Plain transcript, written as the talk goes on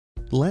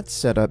Let's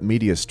set up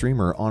Media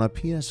Streamer on a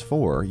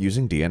PS4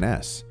 using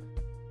DNS.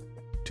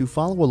 To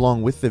follow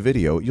along with the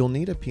video, you'll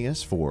need a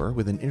PS4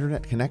 with an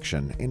internet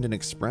connection and an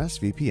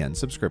ExpressVPN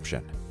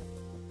subscription.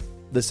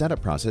 The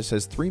setup process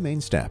has three main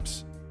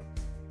steps.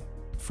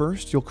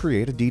 First, you'll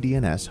create a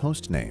DDNS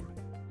hostname.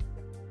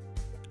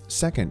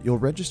 Second, you'll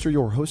register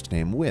your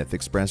hostname with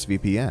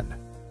ExpressVPN.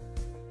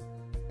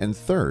 And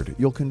third,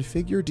 you'll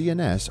configure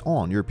DNS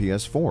on your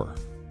PS4.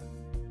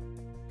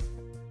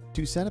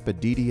 To set up a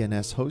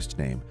DDNS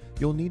hostname,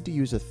 you'll need to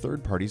use a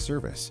third-party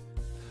service.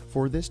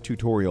 For this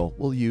tutorial,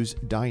 we'll use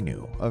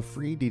Dynu, a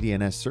free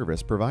DDNS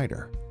service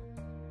provider.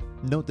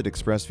 Note that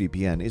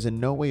ExpressVPN is in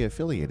no way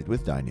affiliated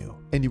with Dynu,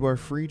 and you are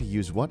free to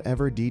use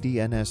whatever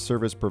DDNS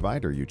service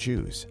provider you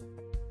choose.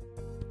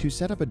 To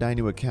set up a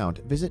Dino account,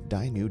 visit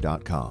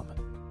Dynu.com.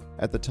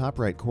 At the top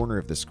right corner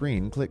of the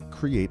screen, click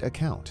Create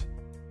Account.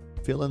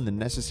 Fill in the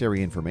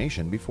necessary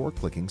information before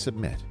clicking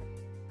Submit.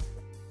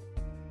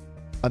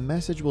 A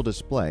message will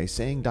display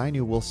saying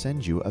Dynu will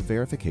send you a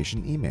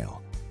verification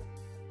email.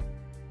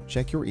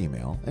 Check your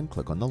email and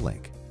click on the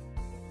link.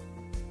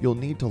 You'll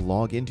need to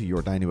log into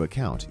your Dynu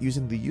account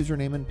using the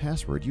username and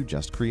password you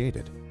just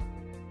created.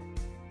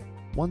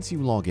 Once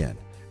you log in,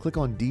 click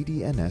on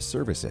DDNS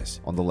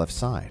Services on the left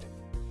side.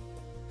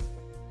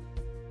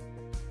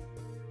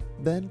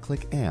 Then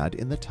click Add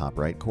in the top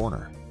right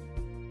corner.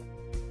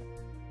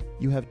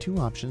 You have two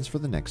options for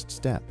the next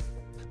step.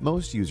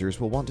 Most users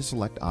will want to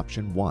select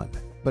option 1,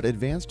 but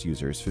advanced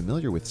users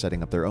familiar with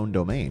setting up their own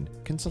domain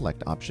can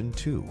select option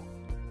 2.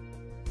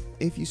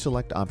 If you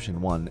select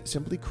option 1,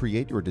 simply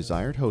create your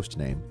desired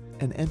hostname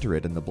and enter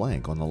it in the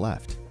blank on the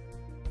left.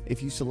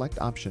 If you select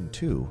option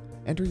 2,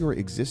 enter your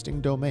existing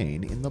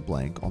domain in the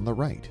blank on the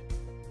right.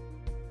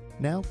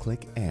 Now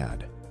click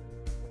Add.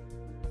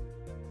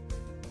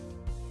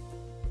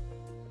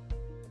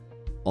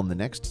 On the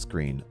next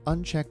screen,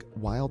 uncheck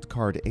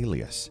Wildcard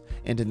Alias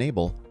and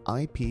enable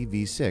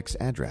IPv6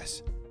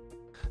 address.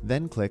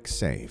 Then click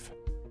Save.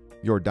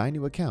 Your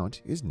Dynu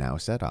account is now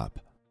set up.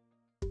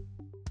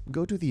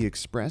 Go to the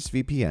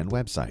ExpressVPN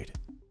website.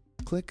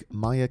 Click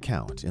My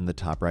Account in the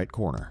top right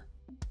corner.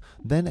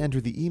 Then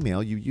enter the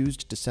email you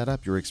used to set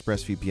up your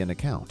ExpressVPN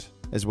account,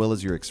 as well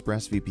as your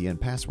ExpressVPN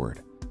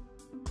password.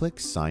 Click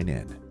Sign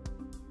In.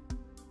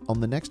 On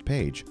the next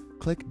page,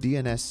 click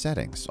DNS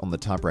Settings on the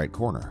top right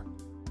corner.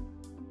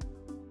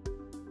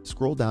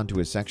 Scroll down to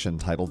a section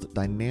titled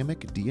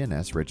Dynamic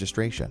DNS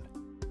Registration.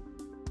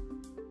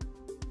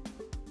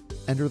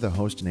 Enter the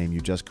hostname you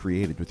just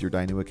created with your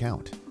Dynu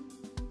account.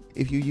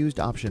 If you used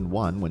option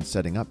 1 when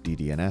setting up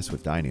DDNS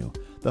with Dynu,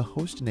 the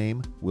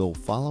hostname will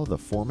follow the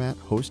format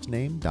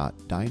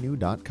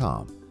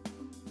hostname.dynu.com.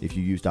 If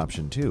you used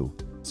option 2,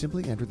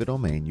 simply enter the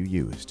domain you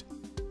used.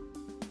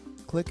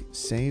 Click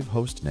Save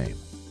Hostname.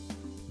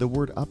 The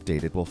word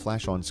Updated will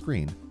flash on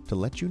screen to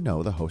let you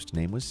know the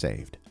hostname was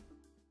saved.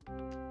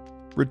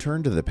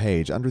 Return to the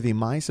page under the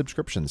My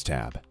Subscriptions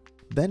tab.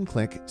 Then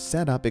click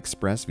Set up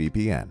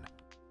ExpressVPN.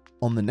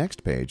 On the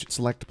next page,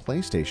 select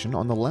PlayStation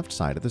on the left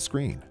side of the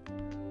screen.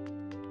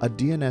 A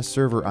DNS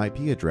server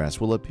IP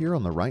address will appear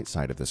on the right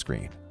side of the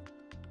screen.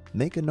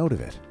 Make a note of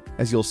it,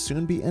 as you'll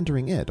soon be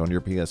entering it on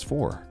your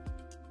PS4.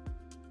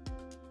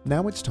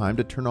 Now it's time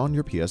to turn on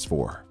your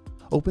PS4.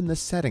 Open the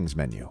Settings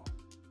menu.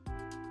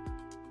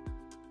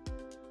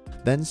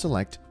 Then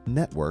select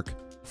Network,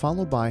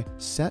 followed by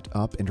Set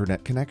up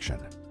Internet Connection.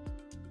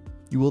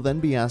 You will then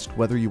be asked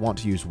whether you want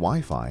to use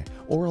Wi-Fi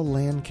or a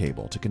LAN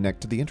cable to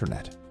connect to the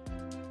internet.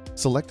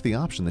 Select the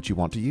option that you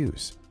want to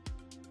use.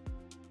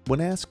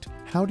 When asked,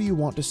 how do you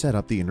want to set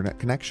up the internet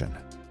connection?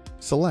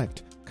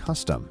 Select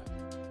Custom.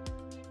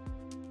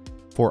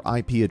 For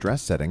IP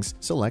address settings,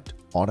 select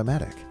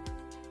Automatic.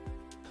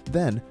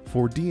 Then,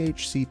 for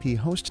DHCP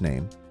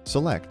hostname,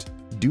 select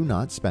Do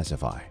Not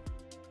Specify.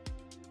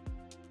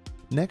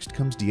 Next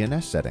comes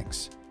DNS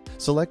settings.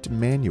 Select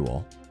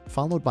Manual,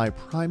 followed by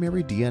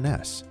Primary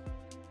DNS.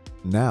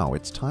 Now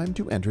it's time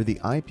to enter the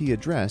IP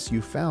address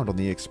you found on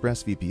the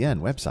ExpressVPN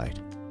website.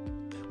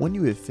 When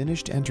you have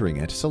finished entering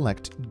it,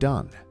 select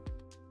Done.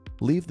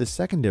 Leave the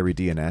secondary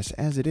DNS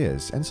as it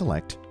is and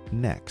select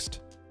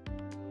Next.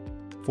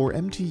 For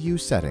MTU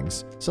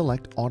settings,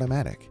 select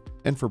Automatic,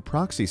 and for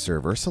proxy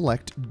server,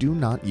 select Do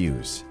Not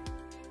Use.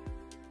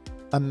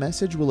 A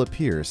message will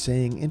appear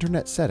saying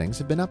Internet settings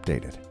have been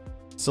updated.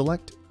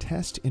 Select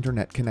Test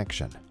Internet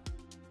Connection.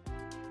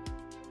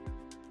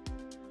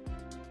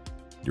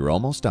 You're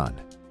almost done.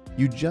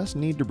 You just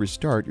need to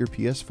restart your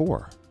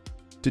PS4.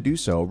 To do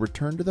so,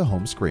 return to the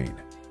home screen.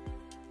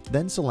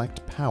 Then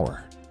select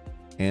Power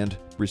and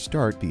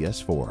restart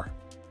PS4.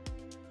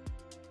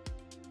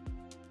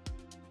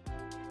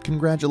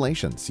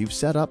 Congratulations, you've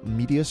set up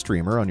Media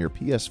Streamer on your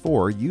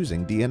PS4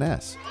 using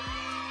DNS.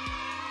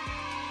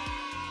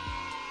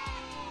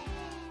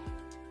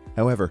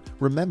 However,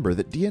 remember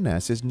that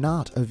DNS is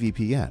not a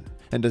VPN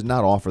and does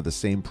not offer the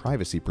same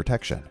privacy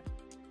protection.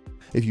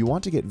 If you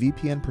want to get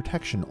VPN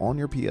protection on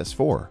your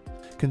PS4,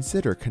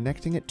 consider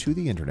connecting it to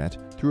the internet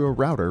through a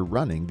router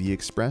running the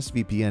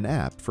ExpressVPN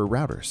app for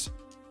routers.